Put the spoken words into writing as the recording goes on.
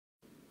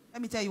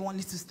Let me tell you one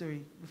little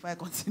story before I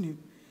continue.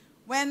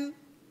 When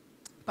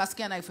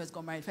Pascal and I first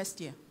got married, first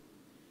year,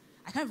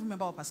 I can't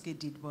remember what Pascal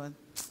did, but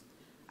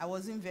I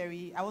wasn't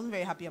very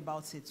happy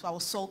about it. So I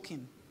was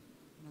sulking.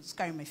 I was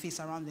carrying my face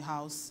around the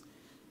house.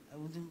 I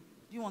would do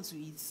you want to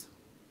eat?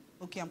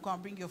 Okay, I'm going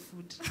to bring your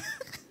food.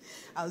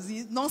 I was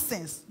eating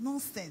nonsense.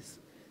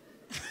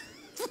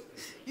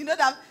 You know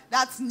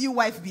that's new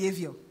wife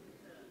behavior.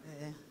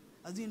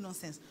 I was doing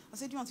nonsense. I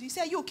said, do you want to? He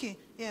said, are you okay?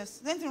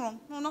 Yes. Is anything wrong?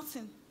 No,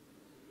 nothing.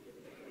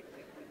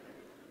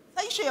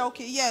 Are you sure you're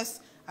okay? Yes.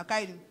 I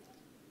carried him.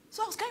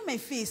 So I was carrying my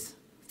face,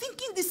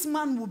 thinking this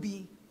man would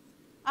be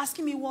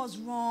asking me what's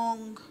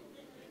wrong,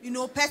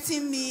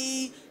 petting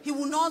me. He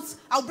will not,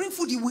 I'll bring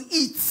food, he will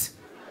eat.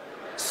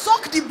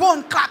 Suck the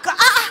bone, crack.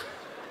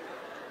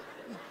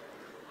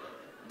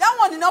 That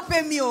one did not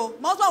pay me.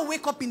 My husband will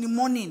wake up in the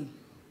morning.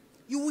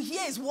 You will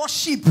hear his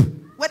worship.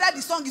 Whether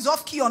the song is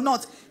off key or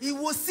not, he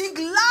will sing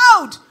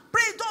loud.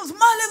 Pray in tongues.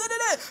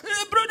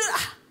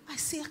 I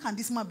say, how can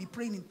this man be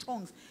praying in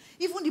tongues?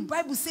 Even the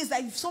Bible says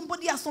that if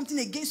somebody has something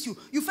against you,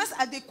 you first,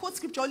 they quote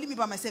scripture, leave me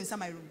by myself inside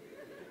my room.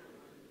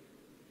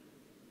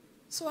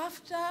 So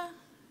after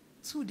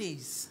 2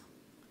 days,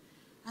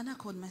 Anna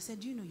called me and said,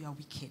 do you know you are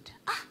wicked?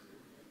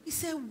 He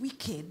said,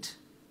 wicked?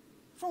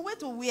 From where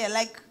to where?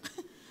 Like,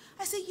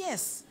 I said,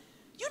 yes.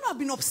 You know I've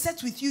been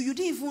upset with you. You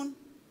didn't even...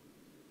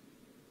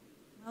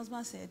 My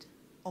husband said,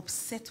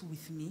 upset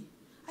with me?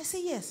 I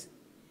said, yes.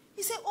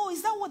 He said, oh,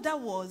 is that what that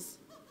was?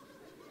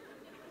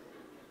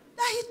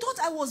 That he thought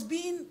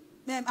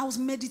I was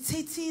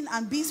meditating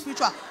and being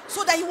spiritual.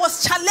 So that he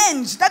was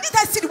challenged. That didn't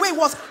I see the way he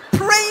was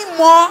praying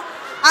more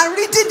and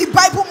reading the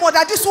Bible more,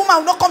 that this woman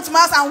will not come to my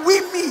house and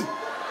win me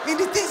in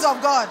the things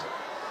of God.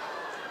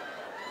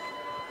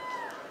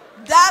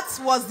 That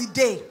was the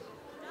day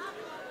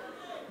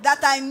that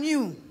I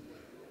knew.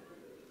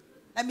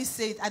 Let me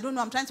say it. I don't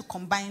know. I'm trying to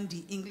combine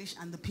the English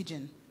and the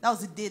pidgin. That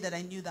was the day that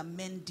I knew that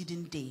men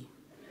didn't date.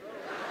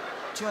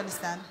 Do you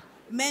understand?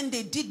 Men,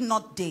 they did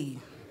not date.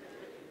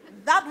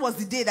 That was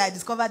the day that I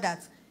discovered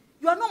that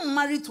you are not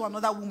married to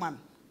another woman.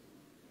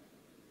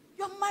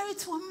 You are married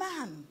to a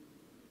man.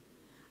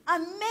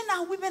 And men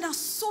and women are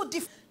so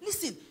different.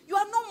 Listen, you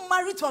are not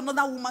married to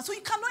another woman, so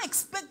you cannot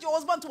expect your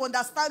husband to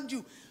understand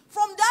you.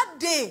 From that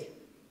day,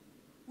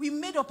 we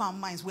made up our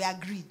minds. We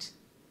agreed.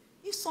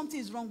 If something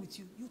is wrong with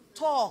you, you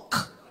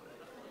talk.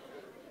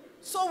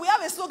 So we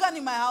have a slogan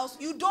in my house.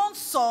 You don't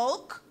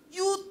sulk,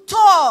 you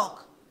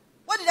talk.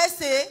 What did I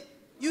say?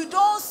 You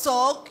don't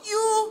sulk,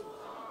 you...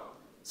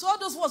 So all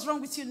those what's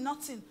wrong with you,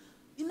 nothing.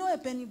 You don't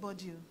help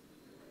anybody.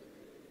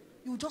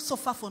 You will just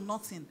suffer for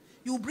nothing.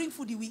 You will bring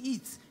food, he will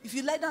eat. If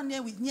you lie down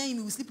near him, he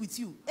will sleep with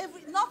you.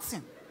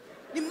 Nothing.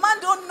 The man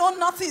don't know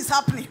nothing is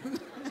happening.